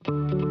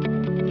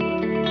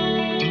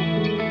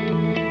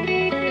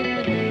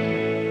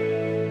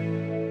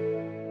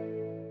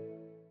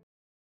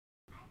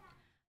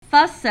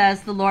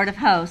says the Lord of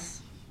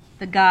hosts,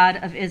 the God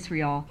of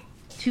Israel,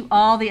 to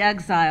all the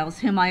exiles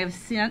whom I have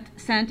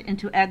sent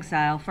into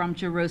exile from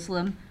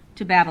Jerusalem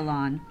to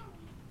Babylon.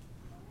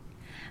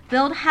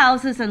 Build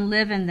houses and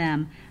live in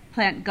them,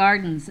 plant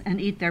gardens and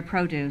eat their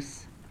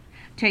produce.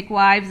 Take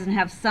wives and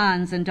have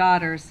sons and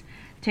daughters.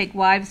 Take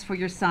wives for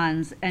your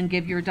sons and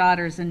give your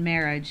daughters in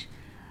marriage,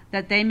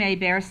 that they may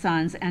bear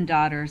sons and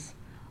daughters.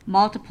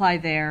 Multiply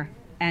there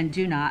and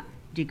do not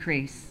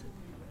decrease.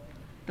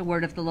 The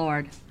word of the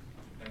Lord.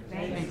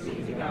 Thanks be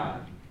to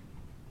God.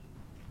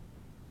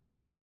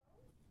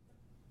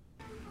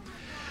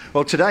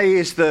 Well, today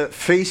is the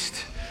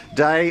feast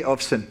day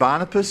of St.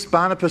 Barnabas.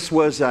 Barnabas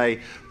was a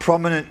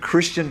prominent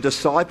Christian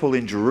disciple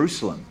in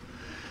Jerusalem,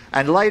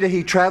 and later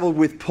he travelled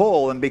with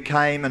Paul and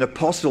became an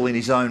apostle in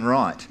his own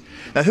right.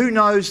 Now, who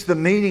knows the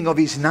meaning of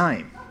his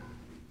name?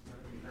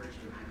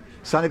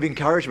 Son of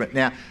encouragement.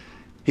 Now,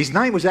 his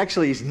name was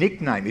actually his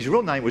nickname. His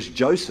real name was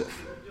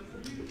Joseph.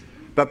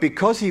 But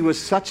because he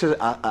was such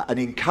an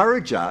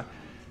encourager,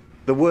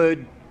 the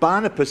word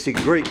Barnabas in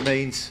Greek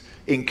means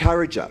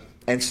encourager.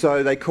 And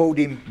so they called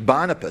him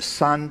Barnabas,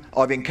 son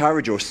of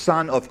encourager, or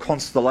son of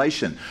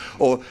consolation,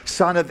 or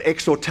son of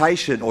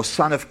exhortation, or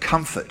son of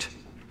comfort.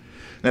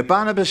 Now,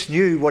 Barnabas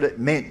knew what it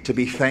meant to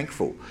be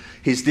thankful.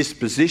 His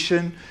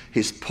disposition,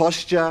 his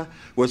posture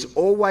was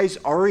always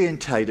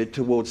orientated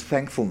towards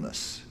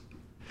thankfulness.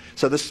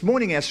 So this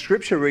morning our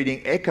scripture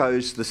reading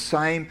echoes the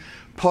same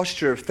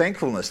posture of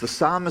thankfulness. The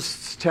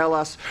psalmists tell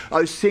us,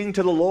 "Oh, sing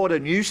to the Lord a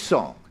new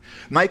song.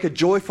 Make a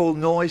joyful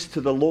noise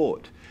to the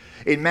Lord."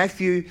 In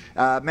Matthew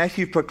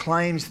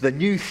proclaims the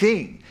new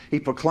thing. He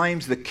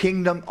proclaims the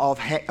kingdom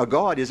of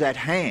God is at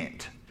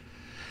hand.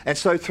 And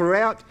so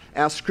throughout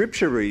our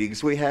scripture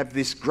readings, we have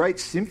this great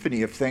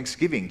symphony of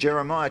thanksgiving.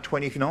 Jeremiah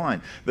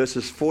 29,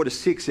 verses 4 to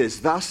 6 says,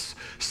 "Thus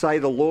say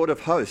the Lord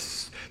of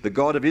hosts, the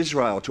God of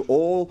Israel, to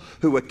all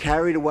who were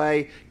carried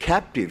away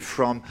captive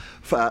from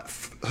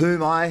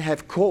whom I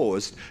have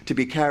caused to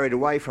be carried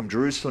away from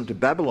Jerusalem to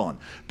Babylon.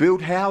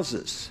 Build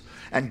houses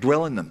and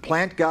dwell in them.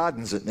 Plant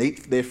gardens and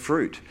eat their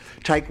fruit.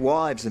 Take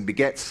wives and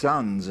beget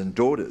sons and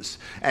daughters.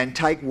 And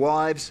take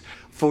wives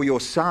for your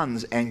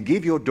sons and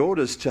give your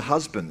daughters to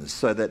husbands,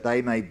 so that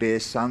they may bear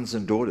sons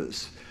and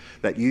daughters,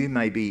 that you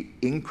may be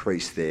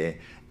increased there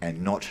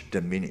and not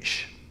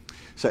diminish."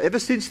 So ever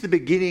since the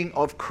beginning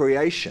of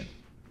creation,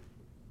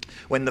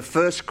 when the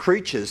first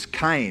creatures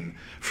came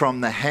from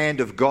the hand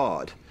of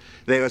God,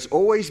 there has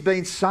always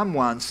been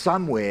someone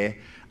somewhere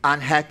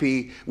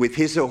unhappy with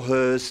his or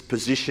her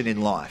position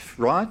in life,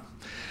 right?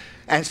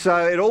 And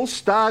so it all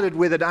started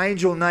with an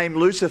angel named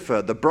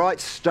Lucifer, the bright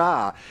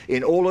star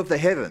in all of the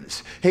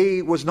heavens.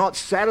 He was not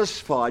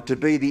satisfied to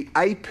be the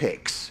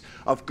apex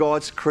of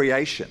God's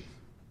creation.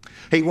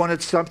 He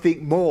wanted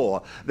something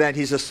more than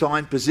his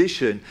assigned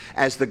position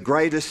as the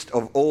greatest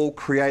of all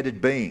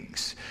created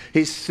beings.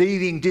 His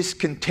seething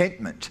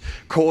discontentment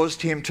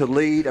caused him to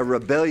lead a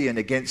rebellion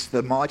against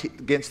the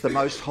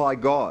Most High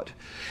God.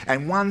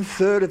 And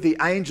 1/3 of the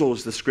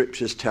angels, the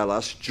scriptures tell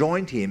us,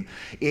 joined him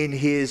in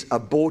his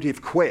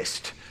abortive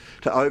quest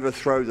to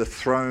overthrow the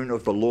throne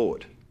of the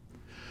Lord.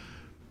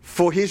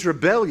 For his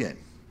rebellion,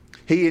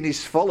 he and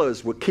his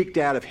followers were kicked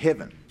out of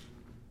heaven.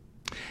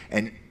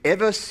 And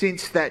ever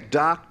since that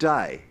dark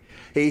day,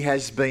 he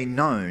has been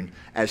known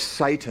as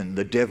Satan,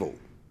 the devil.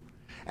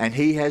 And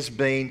he has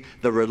been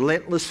the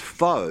relentless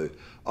foe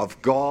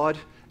of God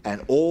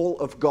and all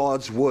of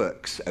God's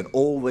works and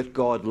all that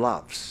God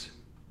loves.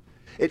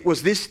 It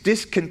was this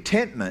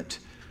discontentment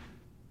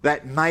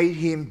that made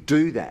him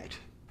do that.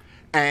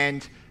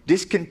 And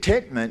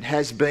discontentment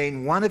has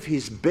been one of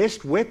his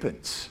best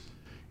weapons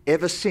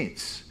ever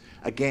since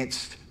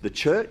against the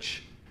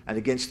church and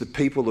against the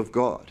people of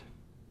God.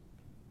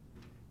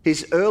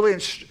 His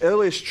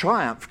earliest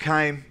triumph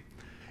came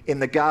in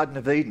the Garden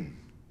of Eden,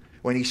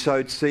 when he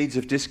sowed seeds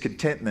of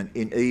discontentment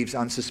in Eve's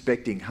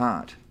unsuspecting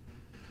heart.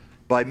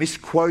 By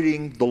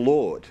misquoting the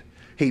Lord,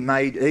 he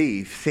made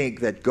Eve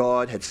think that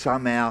God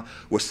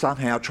was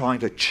somehow trying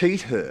to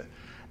cheat her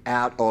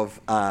out of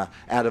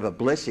a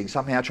blessing,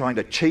 somehow trying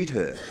to cheat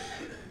her,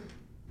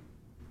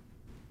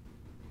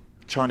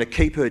 trying to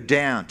keep her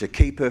down, to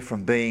keep her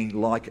from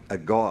being like a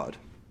god.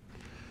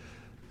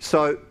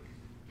 So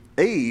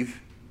Eve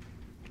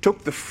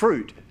took the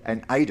fruit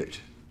and ate it.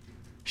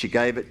 She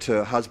gave it to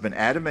her husband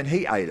Adam, and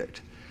he ate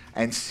it.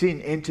 And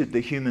sin entered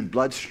the human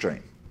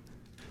bloodstream.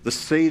 The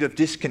seed of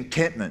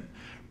discontentment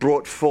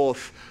brought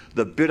forth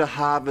the bitter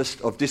harvest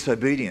of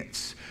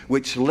disobedience,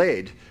 which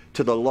led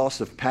to the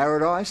loss of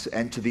paradise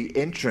and to the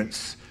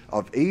entrance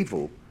of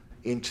evil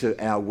into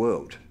our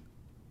world.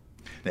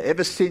 Now,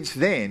 ever since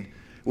then,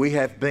 we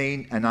have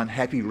been an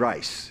unhappy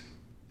race.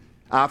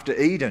 After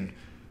Eden,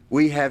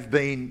 we have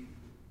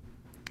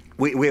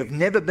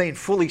never been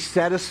fully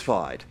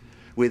satisfied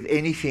with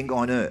anything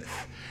on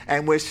earth.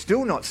 And we're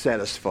still not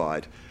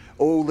satisfied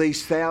all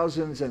these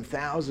thousands and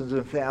thousands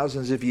and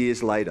thousands of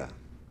years later.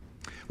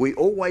 We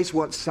always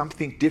want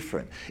something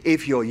different.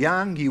 If you're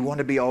young, you want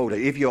to be older.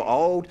 If you're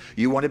old,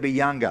 you want to be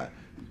younger.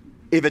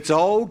 If it's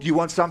old, you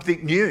want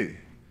something new.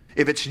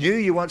 If it's new,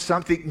 you want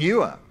something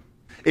newer.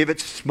 If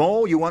it's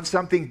small, you want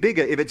something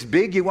bigger. If it's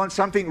big, you want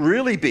something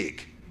really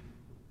big.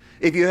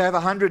 If you have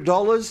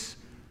 $100,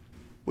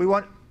 we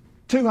want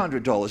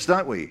 $200,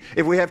 don't we?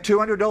 If we have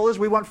 $200,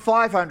 we want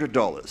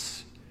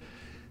 $500.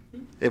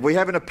 If we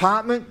have an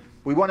apartment,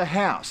 we want a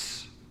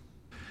house.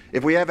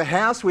 If we have a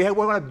house, we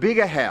want a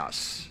bigger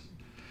house,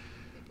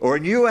 or a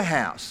newer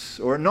house,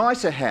 or a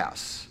nicer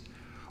house.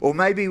 Or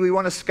maybe we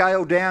want to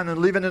scale down and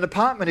live in an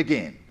apartment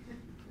again.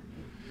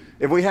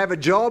 If we have a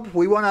job,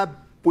 we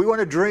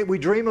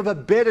dream of a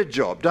better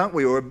job, don't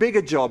we? Or a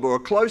bigger job, or a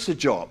closer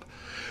job,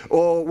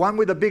 or one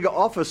with a bigger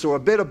office, or a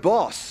better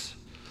boss,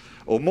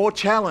 or more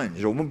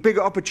challenge, or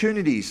bigger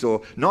opportunities,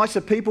 or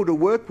nicer people to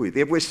work with.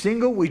 If we're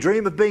single, we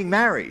dream of being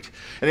married.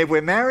 And if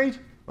we're married,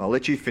 I'll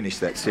let you finish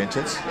that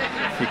sentence.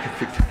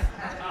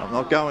 I'm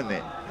not going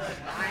there.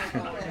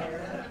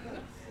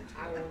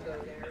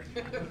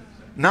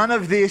 None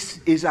of this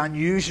is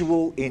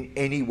unusual in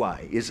any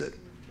way, is it?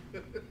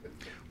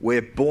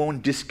 We're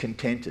born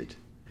discontented.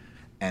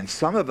 And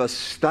some of us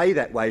stay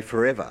that way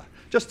forever.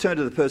 Just turn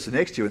to the person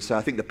next to you and say,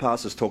 I think the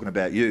pastor's talking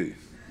about you.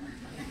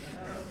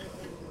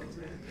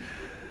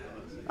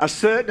 A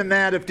certain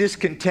amount of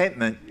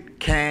discontentment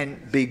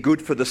can be good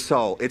for the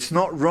soul. It's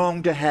not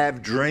wrong to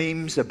have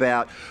dreams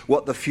about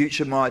what the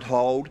future might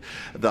hold,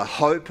 the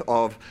hope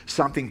of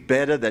something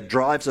better that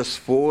drives us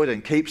forward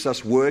and keeps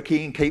us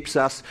working, keeps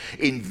us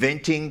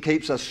inventing,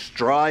 keeps us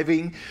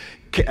striving,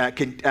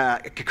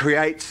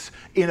 creates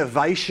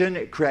innovation,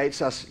 it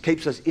keeps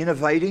us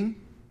innovating.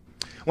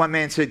 One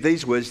man said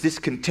these words,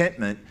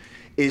 discontentment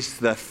is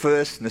the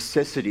first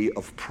necessity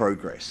of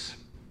progress.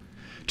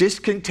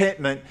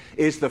 Discontentment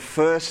is the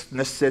first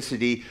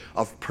necessity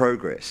of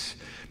progress.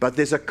 But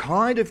there's a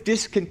kind of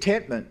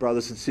discontentment,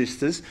 brothers and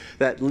sisters,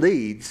 that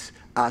leads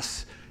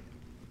us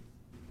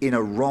in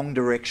a wrong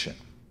direction.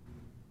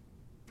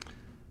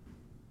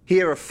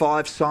 Here are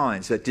 5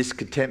 signs that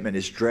discontentment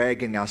is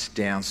dragging us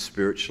down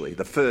spiritually.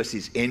 The first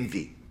is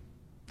envy,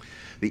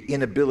 the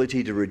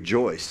inability to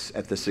rejoice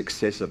at the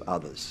success of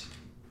others.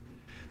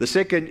 The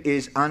second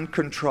is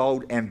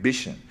uncontrolled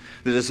ambition,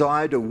 the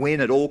desire to win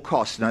at all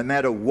costs, no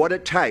matter what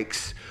it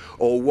takes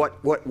or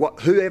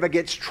whoever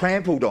gets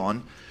trampled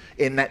on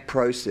in that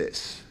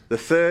process. The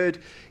third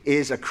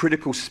is a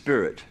critical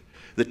spirit,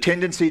 the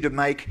tendency to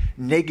make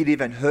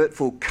negative and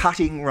hurtful,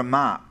 cutting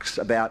remarks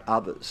about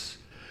others.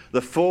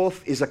 The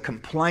fourth is a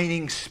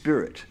complaining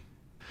spirit,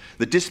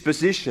 the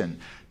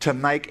disposition to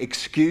make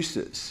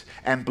excuses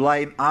and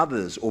blame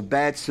others or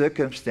bad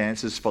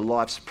circumstances for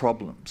life's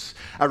problems.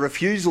 A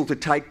refusal to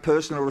take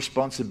personal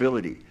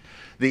responsibility.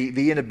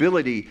 The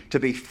inability to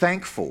be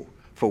thankful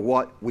for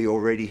what we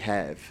already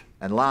have.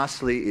 And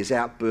lastly is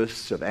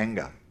outbursts of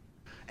anger.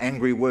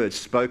 Angry words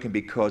spoken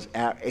because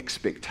our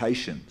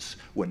expectations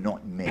were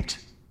not met.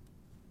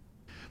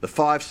 The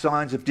 5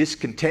 signs of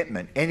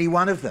discontentment, any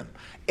one of them,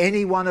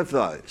 any one of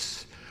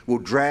those will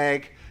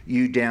drag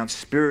you down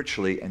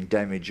spiritually and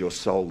damage your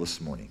soul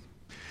this morning.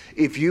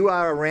 If you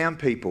are around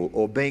people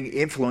or being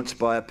influenced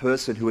by a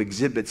person who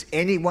exhibits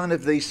any one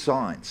of these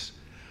signs,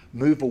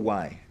 move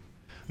away.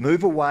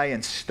 Move away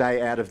and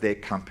stay out of their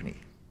company.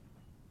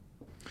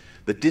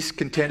 The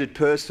discontented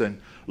person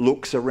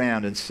looks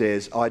around and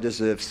says, I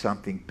deserve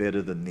something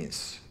better than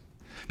this.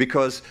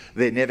 Because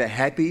they're never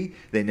happy,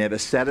 they're never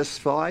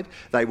satisfied,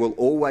 they will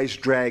always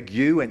drag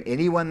you and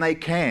anyone they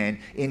can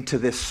into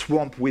the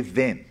swamp with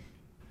them.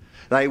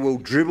 They will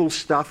dribble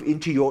stuff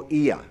into your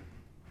ear.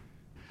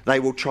 They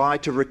will try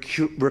to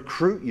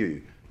recruit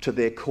you to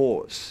their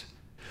cause.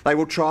 They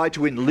will try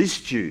to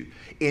enlist you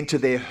into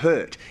their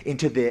hurt,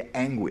 into their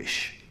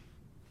anguish.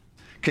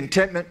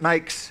 Contentment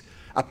makes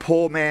a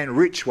poor man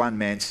rich, one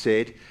man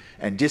said,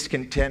 and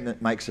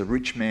discontentment makes a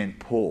rich man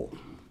poor.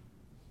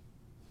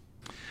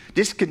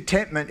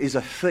 Discontentment is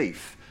a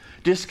thief.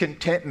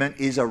 Discontentment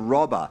is a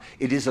robber.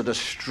 It is a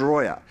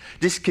destroyer.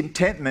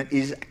 Discontentment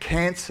is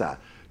cancer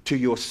to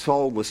your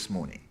soul this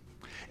morning.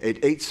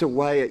 It eats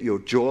away at your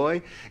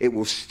joy. It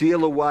will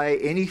steal away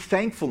any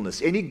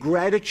thankfulness, any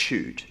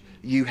gratitude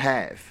you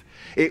have.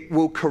 It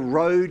will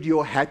corrode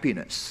your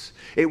happiness.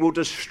 It will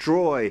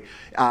destroy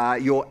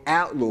your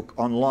outlook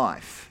on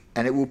life.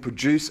 And it will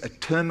produce a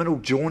terminal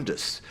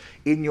jaundice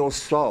in your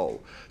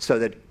soul so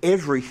that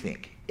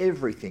everything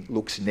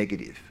looks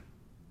negative.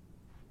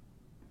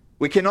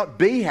 We cannot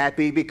be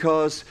happy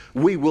because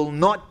we will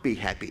not be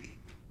happy.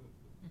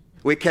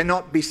 We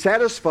cannot be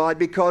satisfied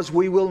because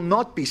we will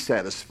not be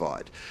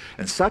satisfied.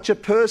 And such a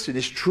person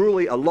is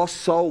truly a lost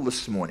soul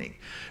this morning.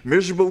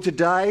 Miserable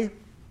today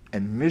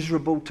and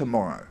miserable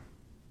tomorrow.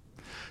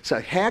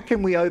 So how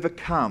can we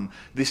overcome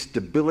this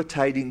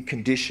debilitating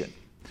condition?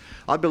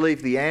 I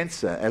believe the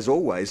answer, as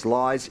always,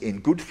 lies in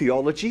good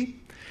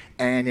theology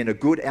and in a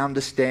good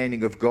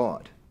understanding of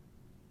God.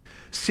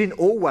 Sin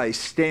always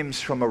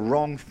stems from a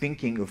wrong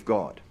thinking of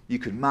God. You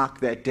can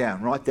mark that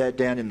down, write that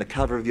down in the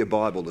cover of your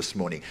Bible this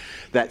morning.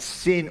 That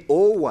sin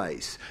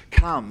always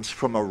comes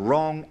from a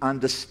wrong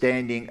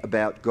understanding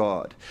about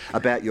God,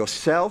 about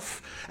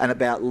yourself and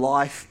about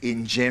life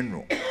in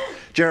general.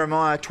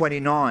 Jeremiah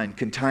 29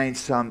 contains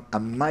some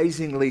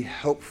amazingly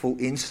helpful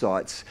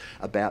insights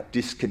about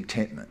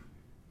discontentment,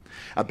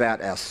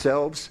 about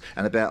ourselves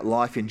and about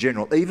life in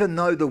general, even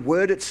though the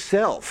word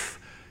itself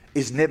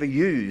is never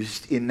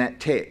used in that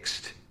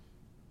text.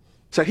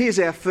 So here's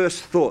our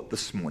first thought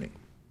this morning.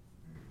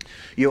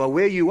 You are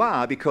where you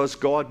are because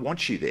God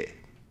wants you there.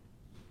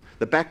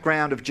 The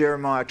background of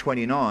Jeremiah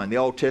 29, the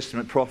Old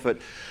Testament prophet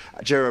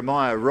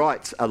Jeremiah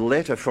writes a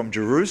letter from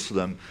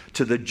Jerusalem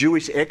to the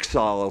Jewish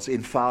exiles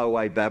in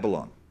faraway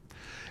Babylon.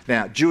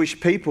 Now, Jewish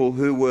people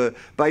who were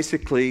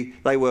basically,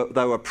 they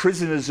were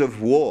prisoners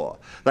of war.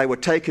 They were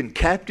taken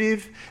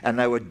captive and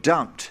they were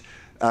dumped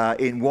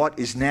in what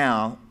is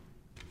now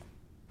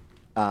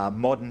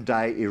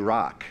modern-day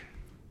Iraq.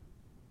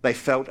 They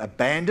felt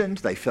abandoned,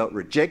 they felt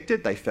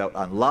rejected, they felt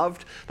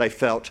unloved, they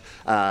felt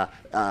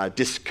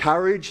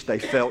discouraged, they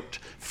felt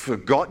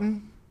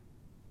forgotten.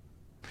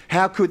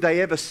 How could they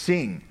ever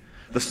sing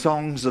the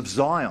songs of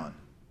Zion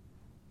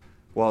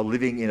while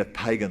living in a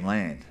pagan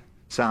land?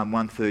 Psalm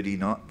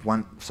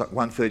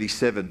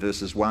 137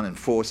 verses 1 and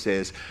 4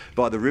 says,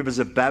 "By the rivers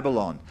of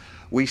Babylon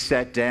we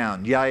sat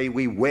down, yea,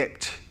 we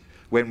wept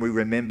when we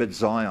remembered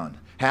Zion.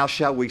 How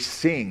shall we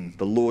sing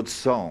the Lord's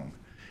song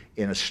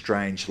in a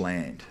strange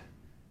land?"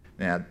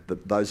 Now,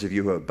 those of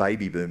you who are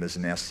baby boomers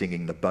are now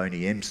singing the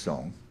Boney M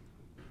song.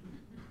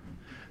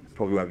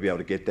 Probably won't be able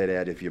to get that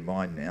out of your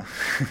mind now.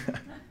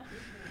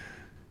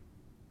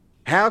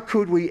 How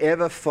could we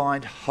ever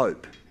find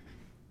hope,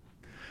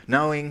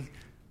 knowing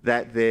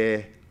that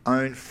their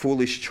own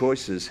foolish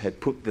choices had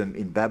put them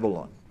in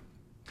Babylon?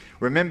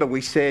 Remember,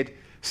 we said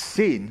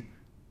sin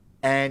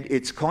and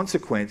its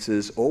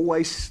consequences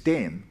always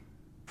stem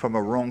from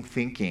a wrong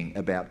thinking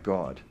about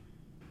God.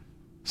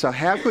 So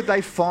how could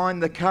they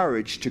find the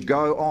courage to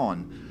go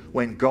on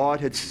when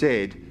God had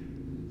said,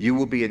 you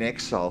will be in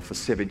exile for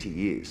 70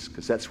 years?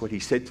 Because that's what he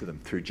said to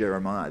them through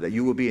Jeremiah, that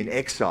you will be in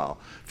exile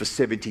for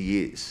 70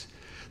 years.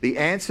 The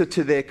answer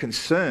to their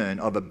concern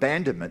of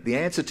abandonment, the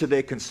answer to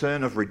their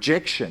concern of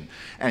rejection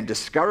and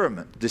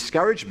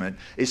discouragement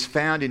is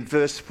found in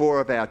verse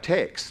 4 of our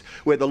text,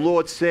 where the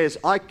Lord says,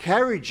 I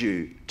carried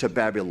you to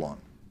Babylon.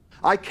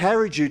 I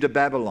carried you to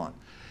Babylon.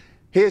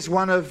 Here's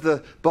one of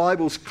the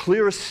Bible's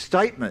clearest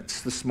statements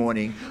this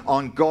morning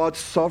on God's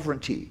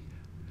sovereignty.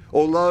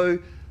 Although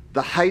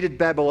the hated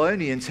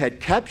Babylonians had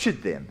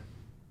captured them,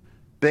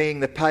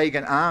 being a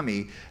pagan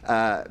army,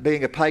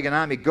 the pagan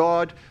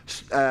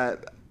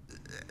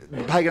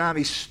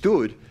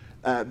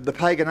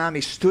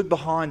army stood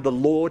behind the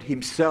Lord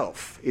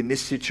himself in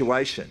this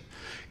situation.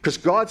 Because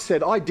God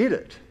said, I did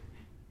it.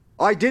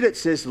 I did it,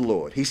 says the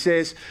Lord. He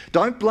says,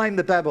 don't blame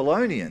the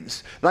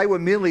Babylonians. They were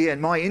merely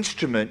my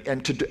instrument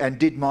and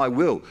did my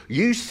will.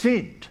 You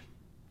sinned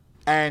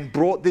and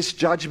brought this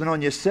judgment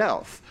on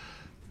yourself.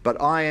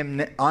 But I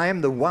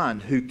am the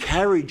one who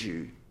carried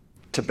you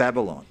to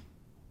Babylon.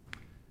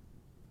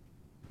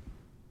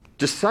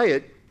 To say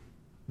it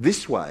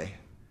this way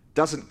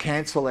doesn't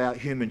cancel out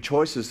human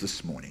choices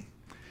this morning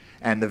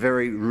and the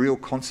very real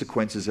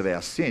consequences of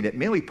our sin. It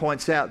merely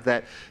points out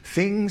that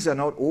things are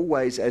not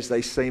always as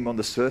they seem on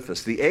the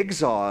surface. The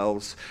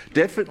exiles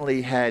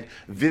definitely had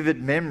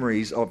vivid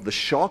memories of the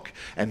shock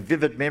and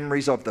vivid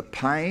memories of the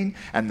pain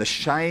and the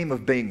shame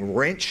of being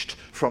wrenched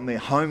from their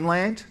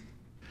homeland.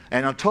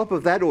 And on top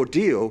of that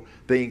ordeal,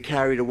 being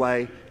carried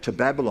away to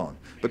Babylon.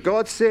 But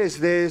God says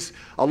there's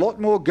a lot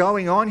more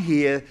going on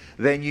here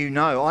than you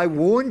know. I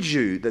warned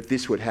you that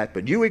this would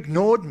happen. You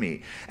ignored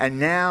me. And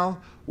now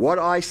what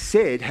I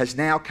said has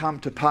now come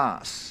to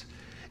pass.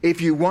 If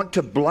you want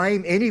to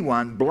blame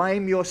anyone,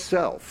 blame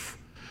yourself.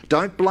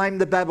 Don't blame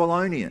the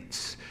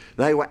Babylonians.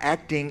 They were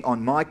acting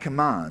on my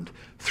command,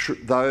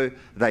 though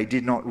they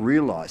did not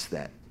realise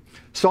that.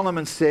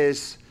 Solomon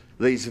says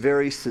these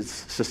very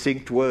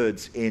succinct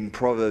words in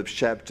Proverbs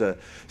chapter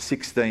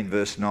 16,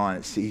 verse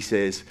 9. He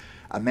says,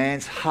 a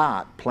man's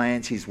heart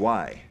plans his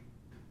way,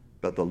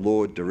 but the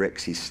Lord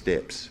directs his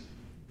steps.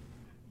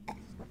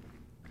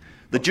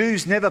 The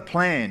Jews never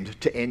planned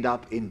to end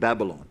up in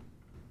Babylon.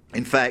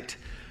 In fact,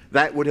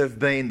 that would have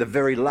been the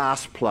very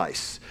last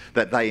place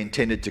that they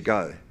intended to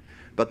go.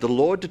 But the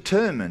Lord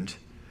determined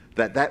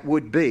that that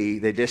would be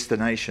their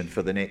destination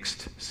for the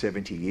next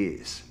 70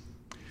 years.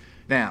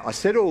 Now, I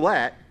said all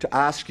that to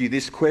ask you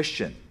this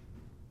question.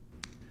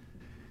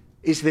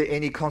 Is there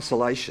any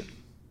consolation?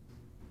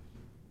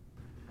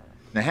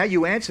 Now, how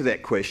you answer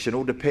that question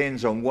all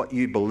depends on what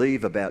you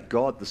believe about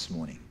God this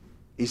morning.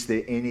 Is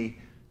there any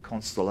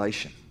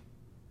consolation?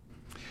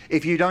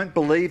 If you don't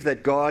believe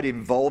that God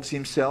involves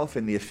himself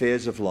in the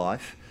affairs of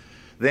life,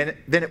 then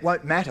it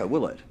won't matter,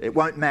 will it? It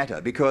won't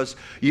matter because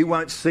you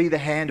won't see the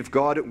hand of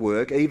God at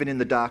work even in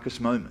the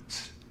darkest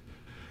moments.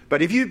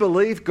 But if you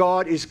believe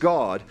God is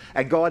God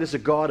and God is a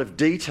God of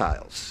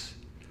details,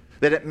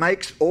 that it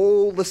makes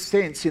all the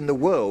sense in the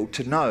world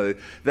to know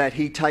that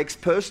he takes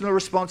personal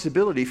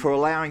responsibility for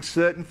allowing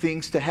certain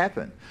things to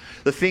happen.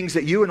 The things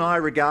that you and I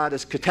regard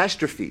as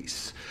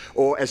catastrophes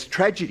or as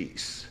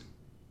tragedies.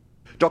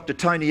 Dr.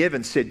 Tony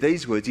Evans said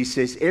these words. He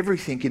says,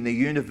 everything in the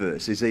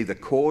universe is either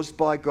caused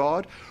by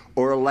God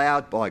or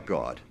allowed by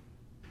God,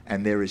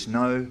 and there is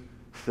no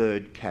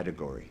third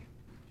category.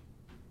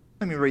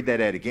 Let me read that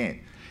out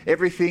again.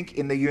 Everything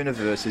in the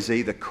universe is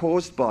either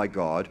caused by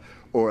God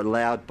or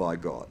allowed by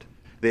God.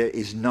 There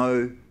is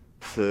no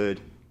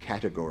third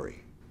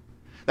category.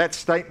 That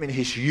statement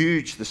is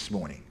huge this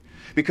morning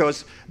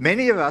because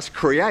many of us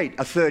create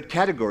a third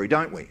category,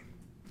 don't we?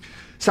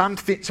 Some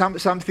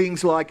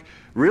things like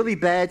really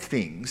bad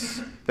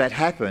things that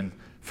happen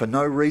for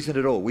no reason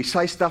at all. We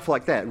say stuff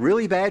like that.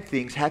 Really bad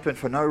things happen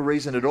for no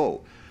reason at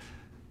all.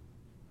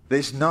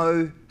 There's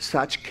no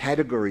such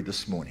category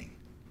this morning.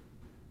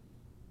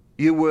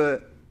 You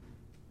are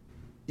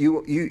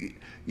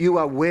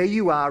where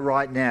you are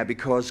right now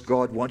because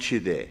God wants you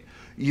there.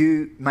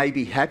 You may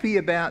be happy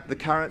about the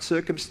current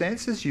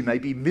circumstances. You may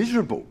be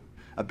miserable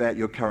about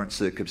your current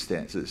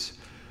circumstances.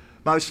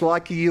 Most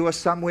likely you are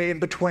somewhere in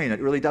between. It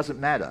really doesn't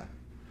matter.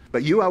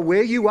 But you are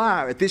where you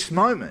are at this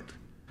moment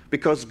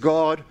because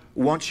God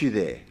wants you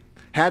there.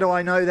 How do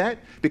I know that?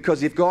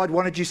 Because if God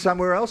wanted you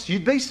somewhere else,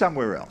 you'd be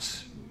somewhere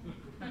else.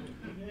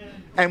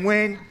 And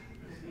when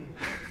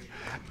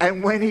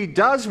he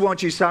does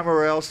want you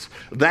somewhere else,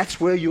 that's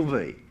where you'll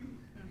be.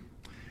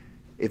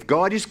 If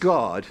God is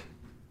God,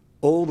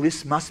 all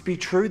this must be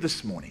true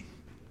this morning.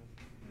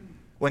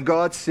 When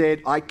God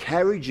said, I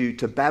carried you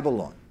to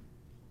Babylon,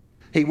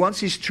 he wants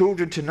his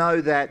children to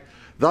know that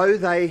though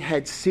they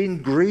had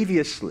sinned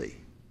grievously,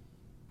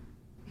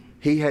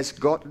 he has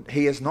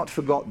not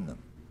forgotten them.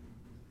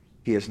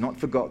 He has not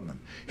forgotten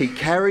them. He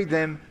carried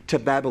them to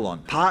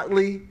Babylon,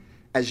 partly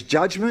as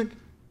judgment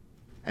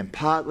and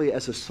partly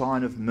as a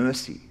sign of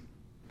mercy.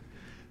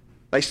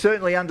 They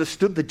certainly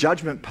understood the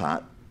judgment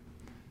part.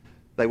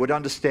 They would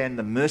understand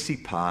the mercy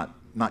part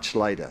much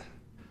later.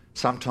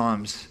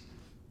 Sometimes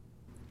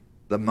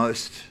the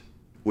most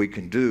we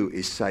can do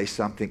is say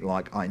something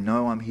like, I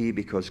know I'm here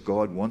because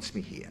God wants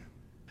me here.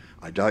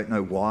 I don't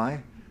know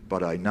why,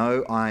 but I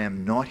know I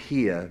am not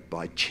here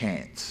by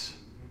chance.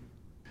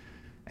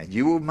 And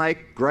you will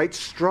make great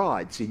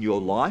strides in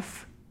your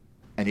life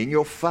and in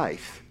your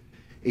faith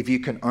if you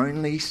can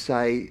only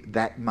say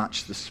that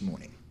much this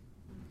morning.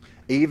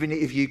 Even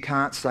if you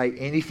can't say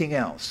anything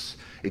else,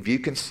 if you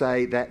can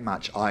say that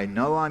much, I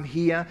know I'm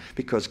here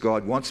because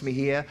God wants me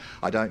here.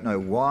 I don't know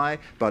why,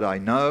 but I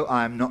know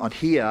I'm not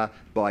here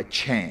by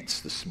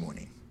chance this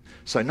morning.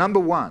 So number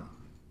one,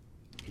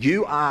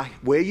 you are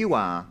where you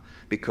are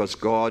because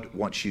God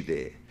wants you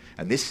there.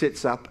 And this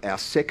sets up our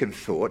second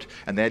thought,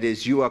 and that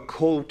is you are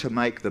called to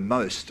make the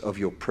most of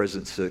your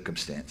present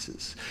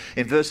circumstances.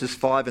 In verses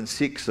 5 and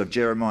 6 of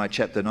Jeremiah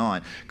chapter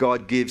 9,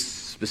 God gives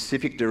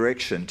specific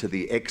direction to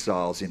the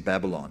exiles in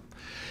Babylon.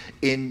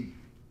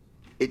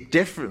 It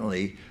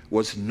definitely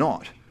was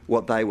not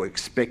what they were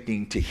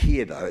expecting to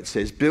hear, though. It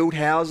says, build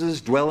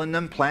houses, dwell in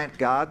them, plant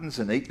gardens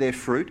and eat their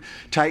fruit,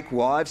 take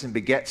wives and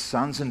beget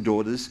sons and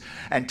daughters,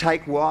 and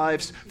take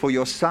wives for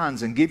your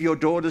sons and give your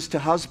daughters to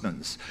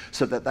husbands,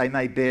 so that they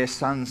may bear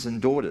sons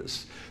and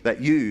daughters,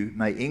 that you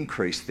may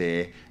increase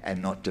there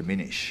and not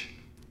diminish.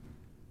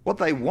 What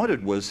they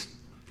wanted was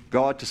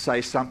God to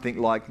say something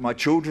like, my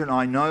children,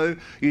 I know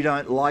you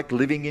don't like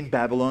living in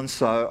Babylon,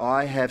 so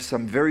I have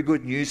some very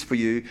good news for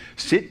you.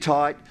 Sit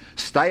tight,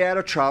 stay out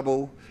of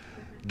trouble,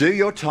 do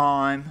your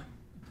time.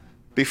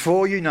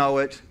 Before you know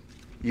it,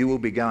 you will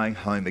be going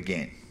home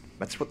again.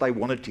 That's what they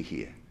wanted to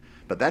hear.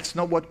 But that's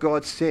not what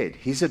God said.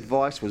 His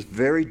advice was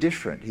very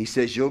different. He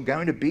says, you're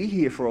going to be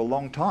here for a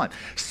long time,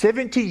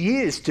 70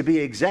 years to be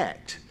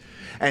exact.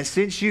 And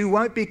since you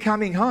won't be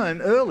coming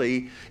home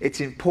early, it's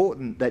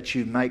important that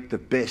you make the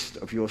best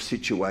of your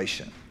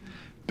situation.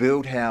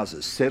 Build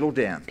houses, settle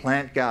down,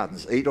 plant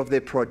gardens, eat of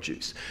their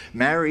produce,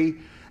 marry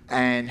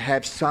and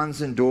have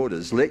sons and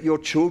daughters. Let your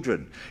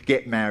children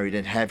get married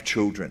and have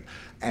children,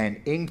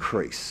 and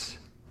increase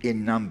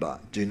in number.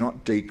 Do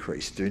not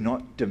decrease, do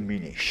not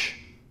diminish.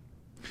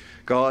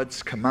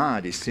 God's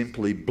command is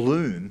simply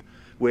bloom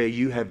where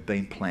you have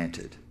been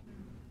planted.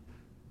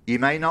 You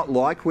may not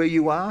like where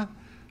you are,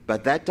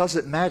 but that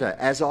doesn't matter.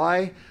 As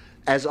I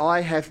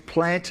have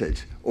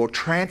planted or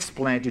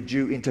transplanted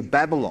you into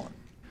Babylon,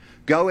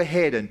 go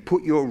ahead and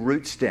put your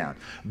roots down.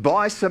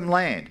 Buy some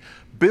land.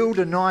 Build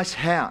a nice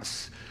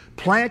house.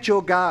 Plant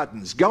your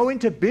gardens. Go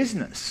into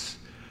business.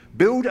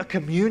 Build a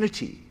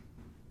community.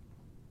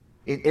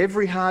 In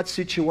every hard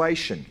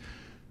situation,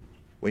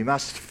 we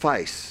must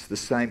face the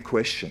same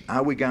question.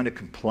 Are we going to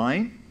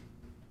complain?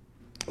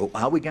 Or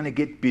are we going to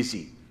get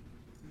busy?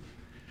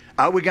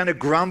 Are we going to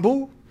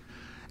grumble?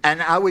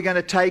 And are we going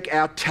to take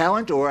our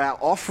talent or our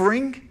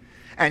offering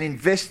and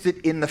invest it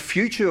in the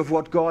future of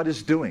what God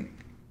is doing?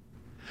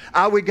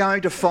 Are we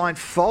going to find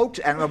fault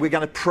and are we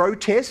going to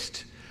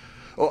protest?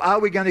 Or are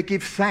we going to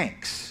give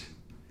thanks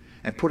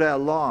and put our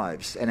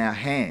lives and our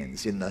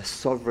hands in the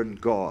sovereign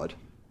God?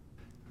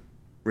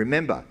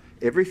 Remember,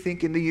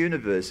 everything in the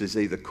universe is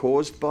either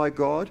caused by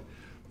God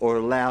or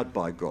allowed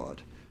by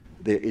God.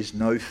 There is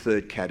no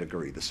third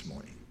category this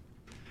morning.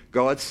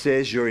 God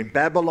says, you're in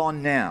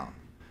Babylon now.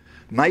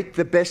 Make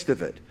the best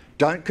of it.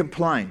 Don't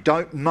complain.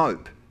 Don't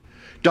mope.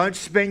 Don't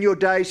spend your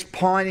days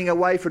pining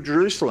away for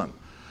Jerusalem.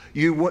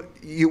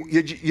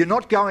 You're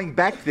not going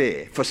back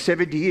there for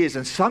 70 years,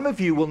 and some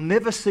of you will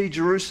never see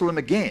Jerusalem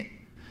again.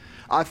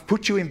 I've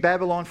put you in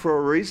Babylon for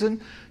a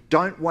reason.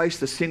 Don't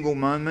waste a single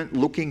moment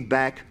looking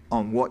back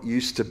on what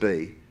used to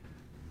be.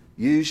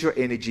 Use your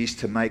energies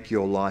to make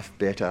your life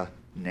better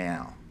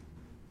now.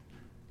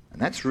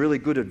 And that's really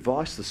good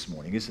advice this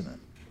morning, isn't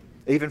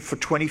it? Even for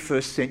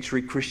 21st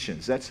century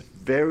Christians, that's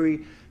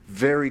very,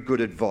 very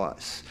good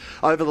advice.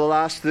 Over the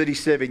last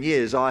 37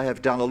 years, I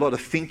have done a lot of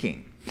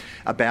thinking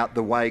about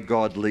the way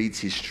God leads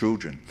his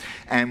children.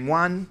 And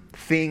one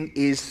thing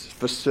is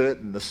for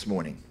certain this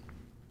morning.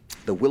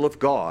 The will of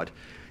God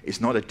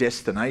is not a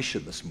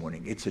destination this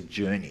morning, it's a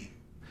journey.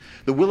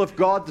 The will of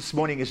God this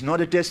morning is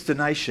not a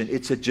destination,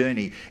 it's a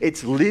journey.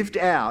 It's lived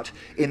out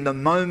in the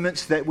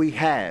moments that we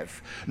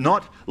have,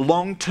 not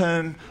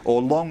long-term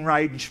or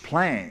long-range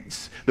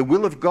plans. The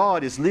will of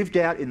God is lived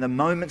out in the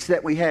moments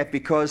that we have,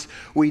 because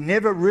we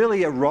never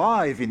really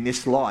arrive in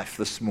this life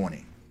this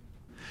morning.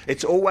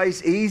 It's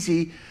always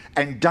easy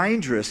and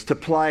dangerous to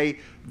play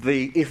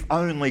the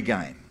if-only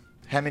game.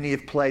 How many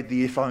have played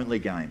the if-only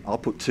game? I'll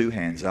put 2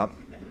 hands up.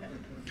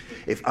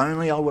 If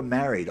only I were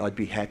married, I'd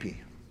be happy.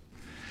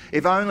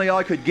 If only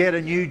I could get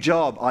a new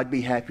job, I'd be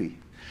happy.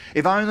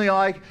 If only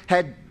I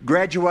had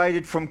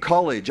graduated from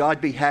college, I'd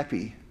be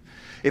happy.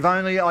 If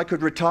only I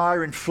could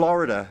retire in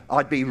Florida,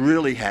 I'd be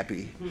really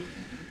happy.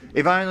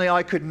 If only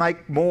I could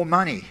make more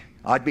money,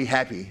 I'd be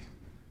happy.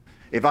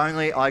 If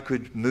only I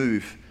could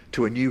move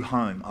to a new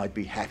home, I'd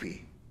be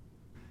happy.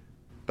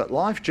 But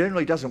life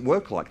generally doesn't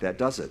work like that,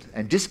 does it?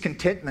 And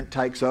discontentment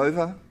takes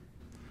over.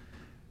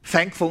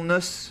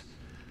 Thankfulness,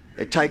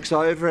 it takes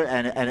over,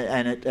 and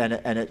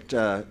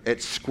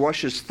it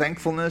squashes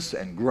thankfulness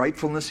and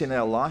gratefulness in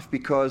our life,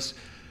 because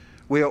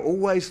we are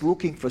always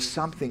looking for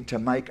something to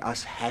make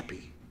us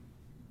happy.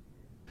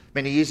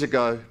 Many years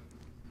ago,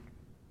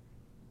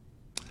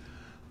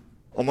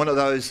 on one of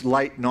those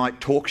late night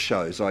talk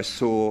shows, I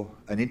saw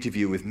an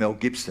interview with Mel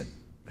Gibson,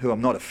 who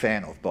I'm not a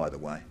fan of, by the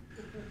way.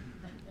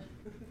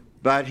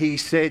 But he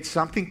said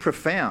something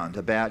profound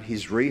about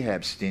his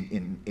rehab stint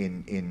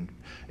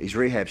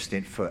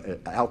for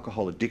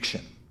alcohol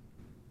addiction.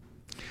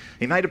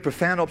 He made a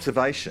profound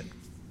observation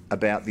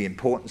about the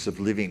importance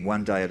of living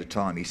one day at a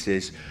time. He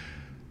says,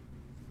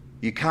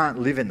 "You can't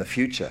live in the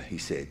future," he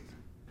said.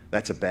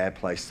 "That's a bad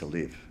place to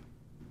live."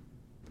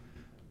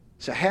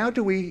 So how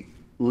do we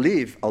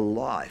live a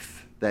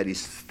life that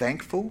is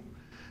thankful,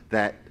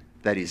 that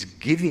is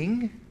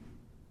giving,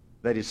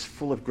 that is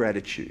full of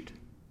gratitude?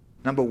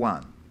 Number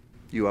 1,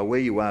 you are where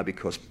you are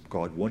because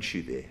God wants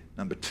you there.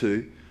 Number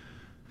 2,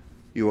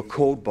 you are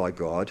called by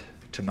God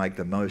to make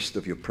the most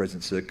of your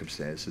present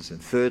circumstances.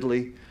 And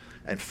thirdly,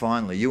 and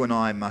finally, you and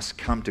I must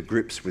come to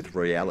grips with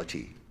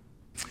reality.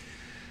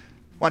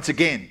 Once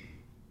again,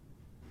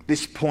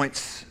 this point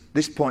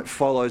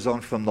follows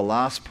on from the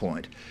last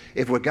point.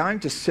 If we're going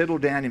to settle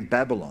down in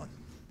Babylon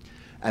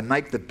and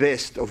make the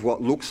best of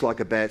what looks like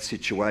a bad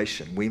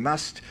situation, we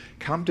must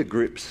come to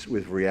grips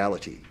with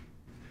reality.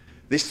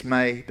 This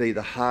may be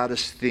the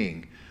hardest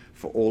thing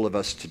for all of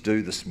us to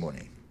do this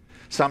morning.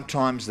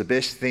 Sometimes the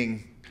best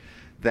thing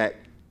that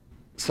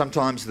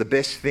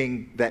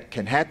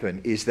can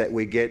happen is that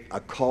we get a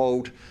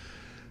cold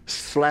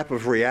slap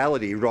of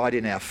reality right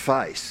in our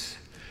face,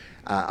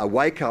 a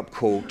wake-up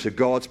call to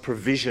God's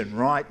provision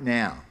right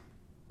now.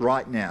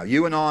 Right now.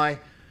 You and I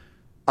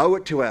owe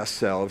it to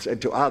ourselves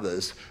and to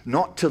others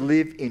not to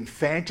live in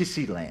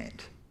fantasy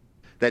land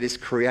that is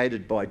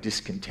created by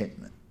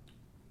discontentment.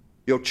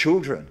 Your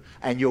children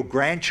and your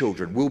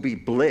grandchildren will be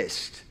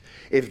blessed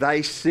if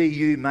they see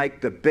you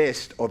make the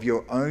best of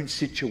your own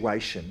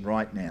situation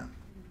right now.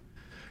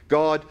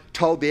 God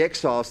told the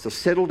exiles to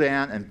settle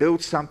down and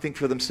build something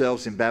for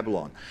themselves in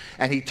Babylon.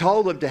 And he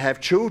told them to have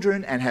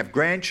children and have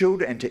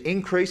grandchildren and to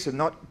increase and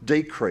not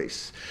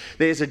decrease.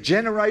 There's a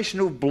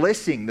generational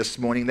blessing this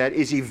morning that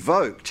is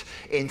evoked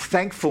in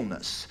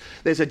thankfulness.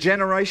 There's a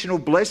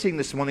generational blessing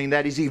this morning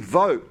that is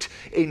evoked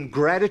in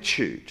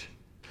gratitude.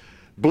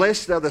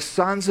 Blessed are the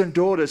sons and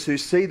daughters who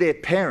see their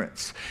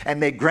parents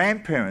and their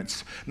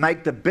grandparents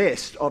make the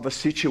best of a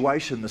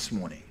situation this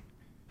morning.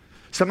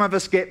 Some of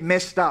us get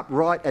messed up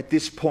right at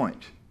this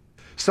point.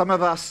 Some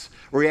of us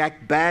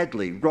react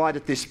badly right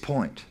at this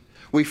point.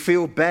 We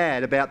feel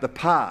bad about the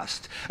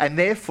past, and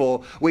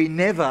therefore we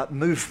never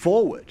move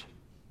forward.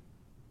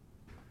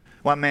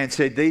 One man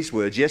said these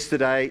words: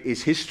 "Yesterday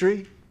is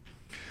history,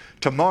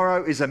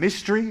 tomorrow is a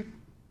mystery,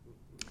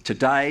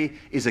 today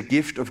is a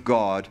gift of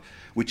God,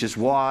 which is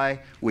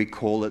why we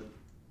call it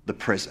the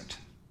present."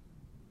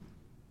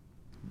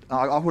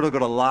 I would have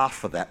got a laugh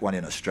for that one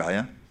in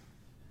Australia.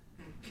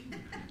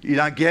 You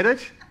don't get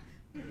it?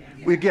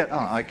 We get,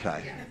 oh,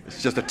 okay.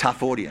 It's just a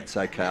tough audience.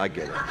 Okay, I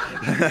get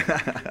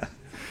it.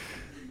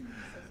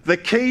 The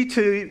key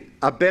to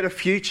a better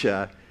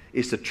future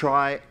is to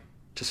try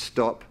to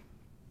stop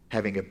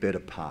having a better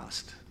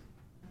past.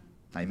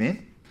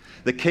 Amen?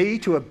 The key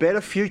to a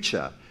better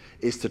future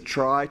is to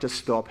try to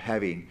stop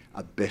having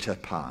a better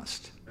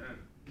past.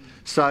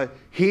 So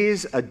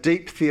here's a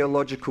deep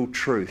theological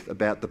truth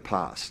about the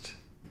past.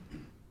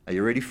 Are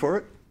you ready for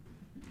it?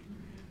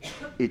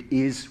 It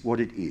is what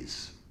it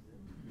is.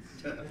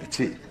 That's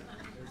it.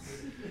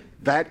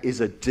 That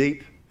is a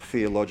deep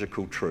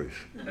theological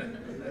truth.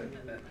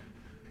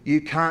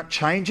 You can't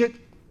change it.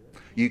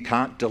 You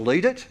can't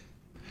delete it.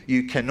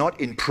 You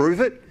cannot improve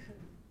it.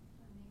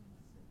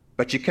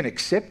 But you can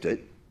accept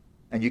it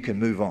and you can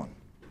move on.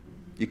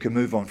 You can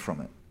move on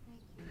from it.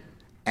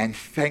 And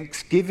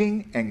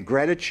thanksgiving and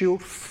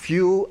gratitude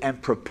fuel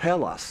and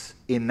propel us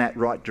in that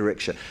right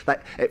direction.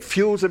 It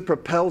fuels and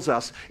propels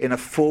us in a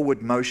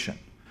forward motion.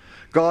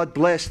 God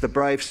bless the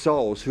brave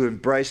souls who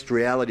embraced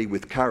reality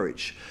with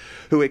courage,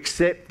 who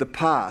accept the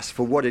past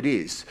for what it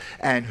is,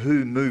 and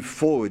who move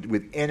forward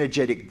with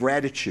energetic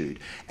gratitude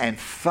and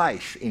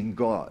faith in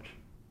God.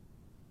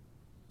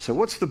 So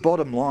what's the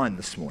bottom line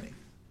this morning?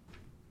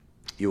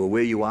 You are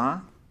where you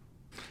are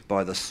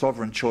by the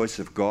sovereign choice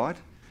of God.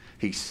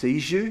 He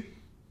sees you.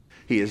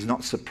 He is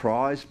not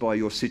surprised by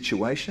your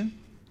situation.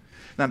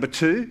 Number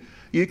two,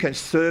 you can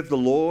serve the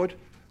Lord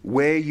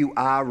where you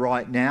are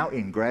right now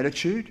in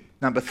gratitude.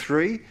 Number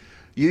three,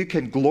 you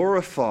can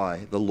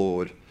glorify the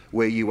Lord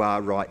where you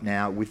are right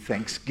now with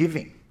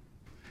thanksgiving.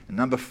 And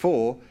number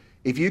four,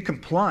 if you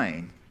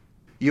complain,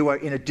 you are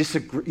in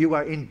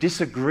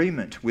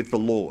disagreement with the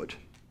Lord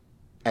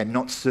and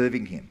not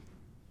serving him.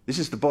 This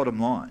is the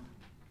bottom line.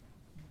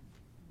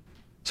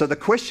 So the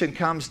question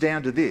comes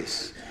down to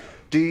this.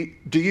 Do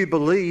you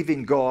believe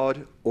in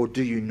God or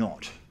do you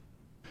not?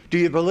 Do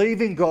you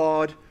believe in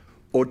God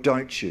or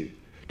don't you?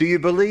 Do you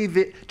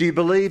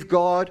believe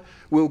God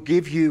will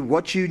give you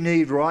what you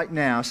need right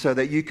now so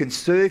that you can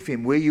serve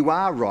him where you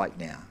are right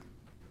now?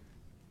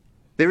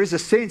 There is a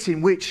sense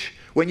in which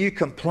when you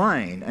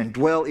complain and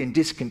dwell in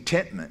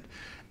discontentment,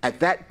 at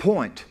that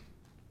point,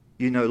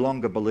 you no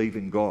longer believe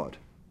in God.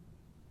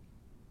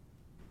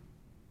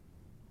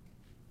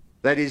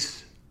 That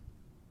is,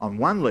 on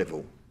one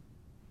level,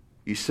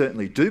 you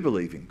certainly do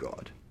believe in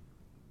God,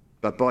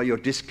 but by your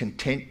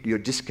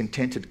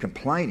discontented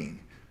complaining,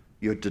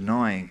 you're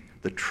denying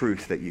the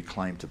truth that you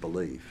claim to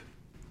believe.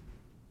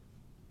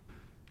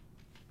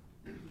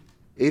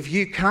 If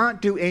you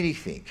can't do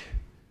anything,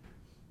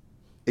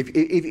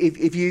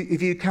 if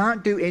you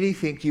can't do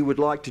anything you would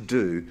like to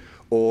do,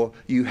 or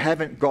you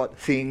haven't got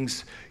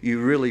things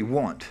you really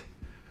want,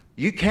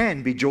 you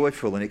can be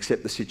joyful and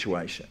accept the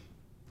situation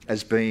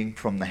as being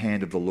from the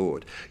hand of the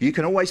Lord. You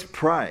can always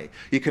pray.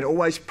 You can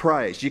always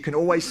praise. You can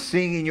always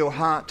sing in your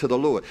heart to the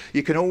Lord.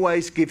 You can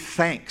always give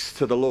thanks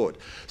to the Lord.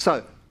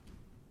 So,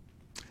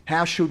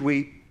 how should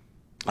we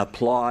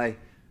apply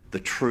the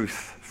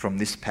truth from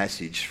this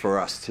passage for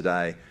us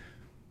today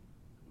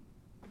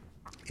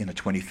in a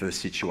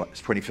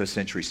 21st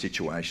century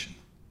situation?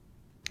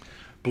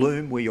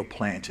 Bloom where you're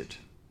planted.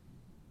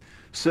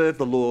 Serve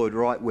the Lord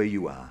right where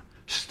you are.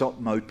 Stop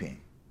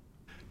moping.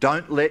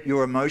 Don't let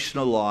your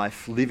emotional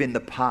life live in the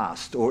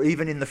past or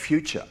even in the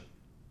future.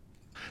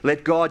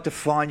 Let God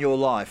define your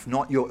life,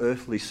 not your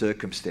earthly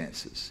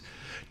circumstances.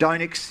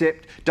 Don't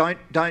expect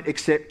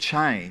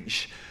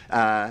change.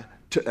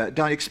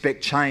 Don't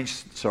expect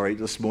change,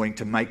 this morning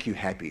to make you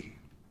happy.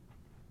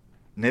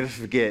 Never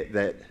forget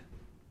that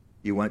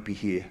you won't be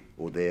here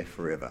or there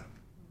forever.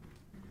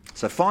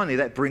 So finally,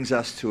 that brings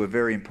us to a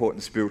very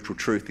important spiritual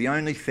truth. The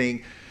only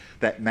thing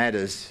that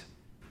matters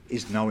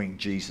is knowing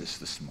Jesus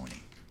this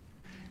morning.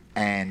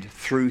 And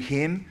through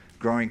him,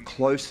 growing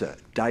closer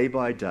day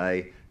by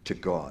day to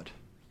God.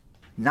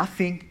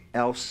 Nothing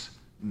else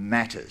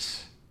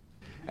matters.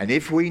 And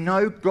if we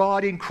know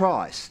God in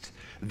Christ,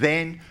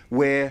 then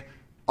we're,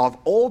 of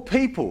all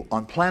people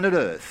on planet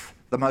Earth,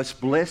 the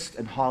most blessed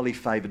and highly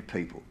favoured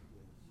people.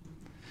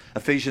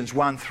 Ephesians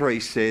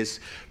 1:3 says,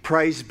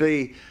 "Praise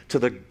be to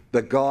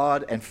the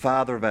God and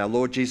Father of our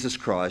Lord Jesus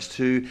Christ,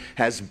 who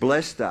has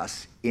blessed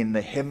us in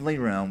the heavenly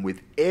realm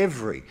with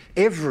every,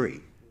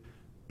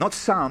 not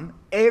some,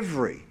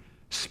 every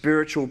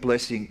spiritual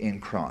blessing in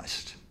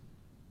Christ."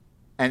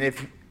 And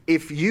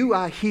if you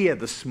are here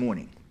this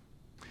morning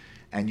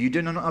and you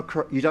don't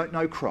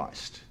know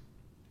Christ,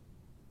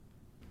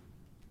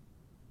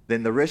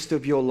 then the rest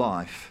of your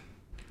life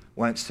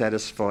won't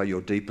satisfy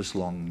your deepest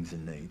longings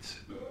and needs.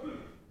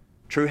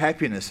 True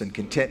happiness and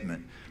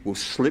contentment will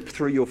slip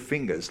through your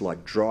fingers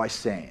like dry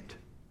sand.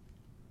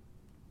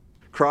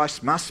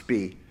 Christ must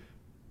be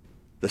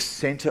the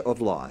centre of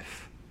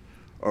life,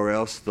 or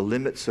else the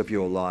limits of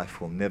your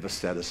life will never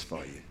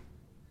satisfy you.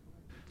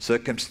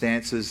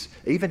 Circumstances,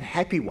 even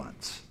happy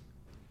ones,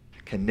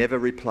 can never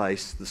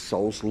replace the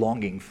soul's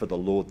longing for the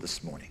Lord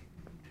this morning.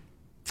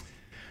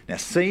 Now,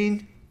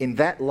 seen in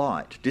that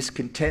light,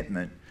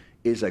 discontentment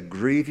is a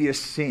grievous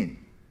sin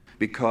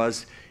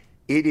because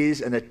it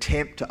is an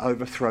attempt to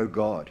overthrow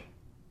God.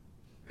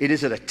 It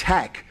is an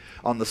attack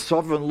on the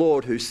sovereign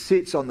Lord who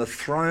sits on the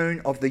throne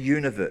of the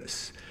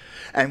universe.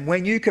 And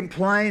when you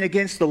complain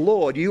against the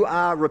Lord, you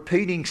are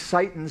repeating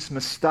Satan's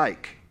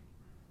mistake.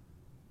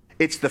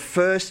 It's the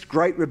first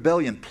great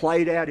rebellion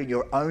played out in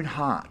your own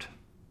heart.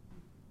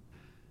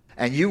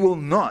 And you will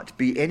not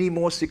be any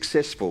more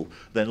successful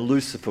than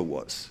Lucifer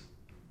was.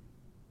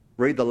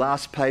 Read the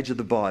last page of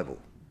the Bible.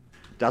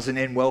 Doesn't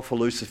end well for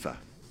Lucifer.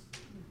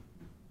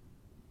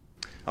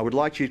 I would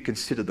like you to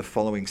consider the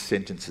following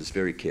sentences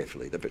very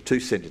carefully. The two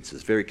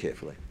sentences very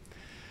carefully.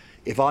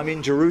 If I'm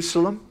in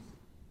Jerusalem,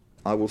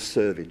 I will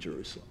serve in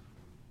Jerusalem.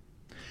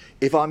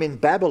 If I'm in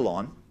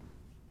Babylon,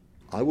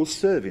 I will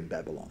serve in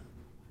Babylon.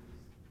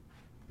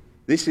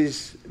 This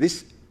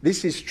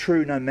is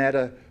true no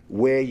matter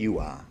where you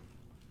are.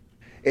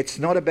 It's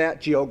not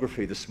about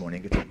geography this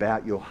morning, it's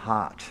about your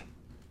heart.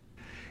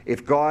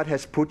 If God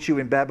has put you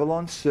in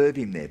Babylon, serve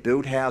him there.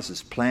 Build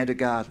houses, plant a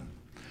garden,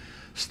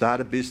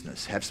 start a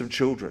business, have some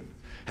children,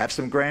 have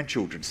some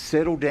grandchildren,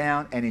 settle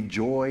down and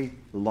enjoy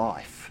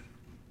life.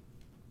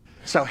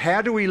 So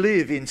how do we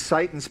live in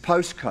Satan's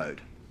postcode?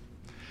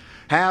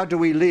 How do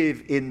we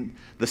live in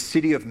the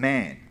city of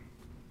man?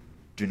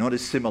 Do not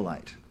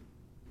assimilate.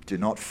 Do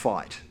not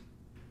fight.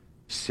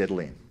 Settle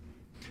in.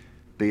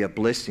 Be a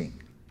blessing.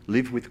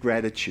 Live with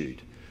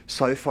gratitude.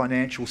 Sow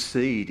financial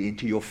seed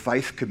into your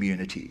faith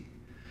community.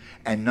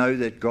 And know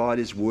that God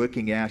is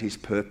working out his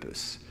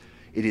purpose.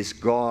 It is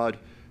God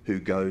who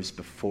goes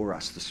before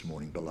us this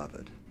morning,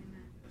 beloved.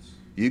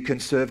 You can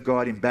serve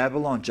God in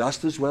Babylon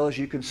just as well as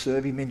you can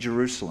serve him in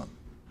Jerusalem.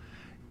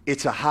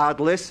 It's a hard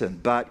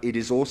lesson, but it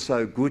is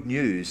also good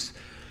news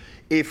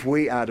if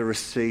we are to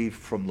receive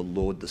from the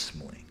Lord this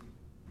morning.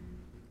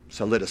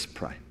 So let us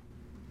pray.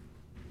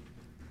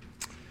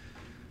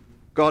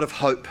 God of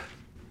hope,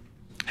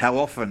 how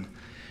often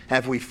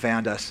have we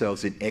found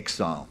ourselves in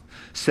exile,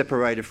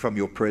 separated from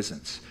your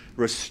presence?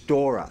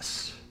 Restore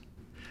us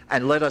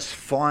and let us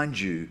find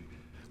you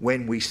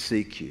when we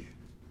seek you.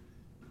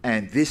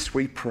 And this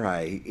we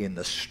pray in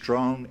the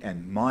strong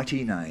and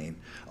mighty name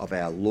of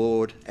our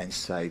Lord and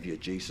Saviour,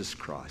 Jesus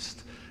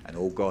Christ. And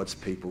all God's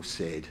people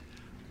said,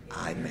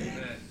 Amen.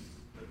 Amen.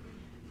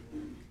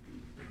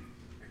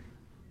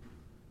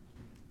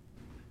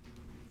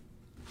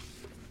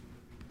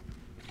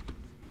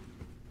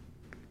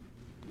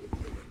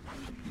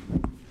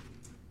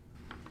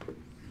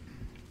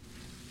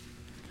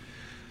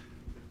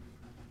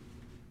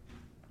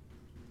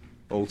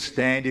 All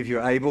stand if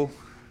you're able,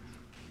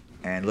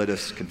 and let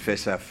us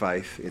confess our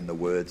faith in the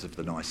words of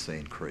the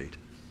Nicene Creed.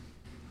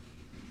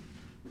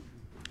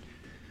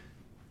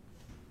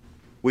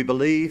 We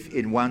believe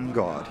in one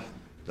God,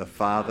 the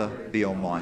Father, the Almighty,